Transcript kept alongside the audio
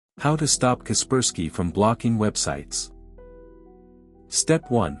How to stop Kaspersky from blocking websites. Step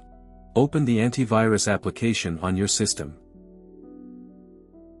 1. Open the antivirus application on your system.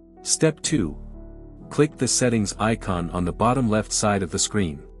 Step 2. Click the settings icon on the bottom left side of the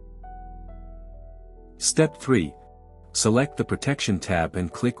screen. Step 3. Select the Protection tab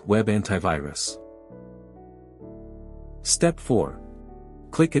and click Web Antivirus. Step 4.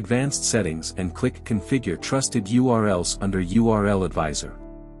 Click Advanced Settings and click Configure Trusted URLs under URL Advisor.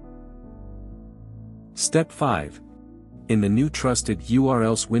 Step 5. In the new Trusted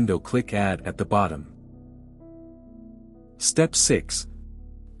URLs window, click Add at the bottom. Step 6.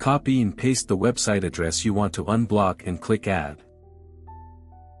 Copy and paste the website address you want to unblock and click Add.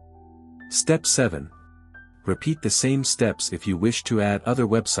 Step 7. Repeat the same steps if you wish to add other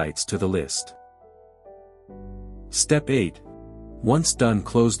websites to the list. Step 8. Once done,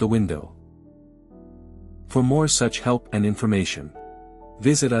 close the window. For more such help and information,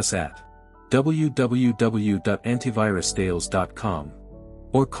 visit us at www.antivirusdales.com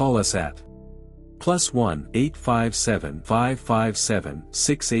or call us at +1 857 557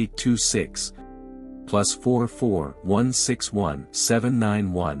 6826 +44 161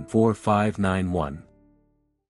 791 4591.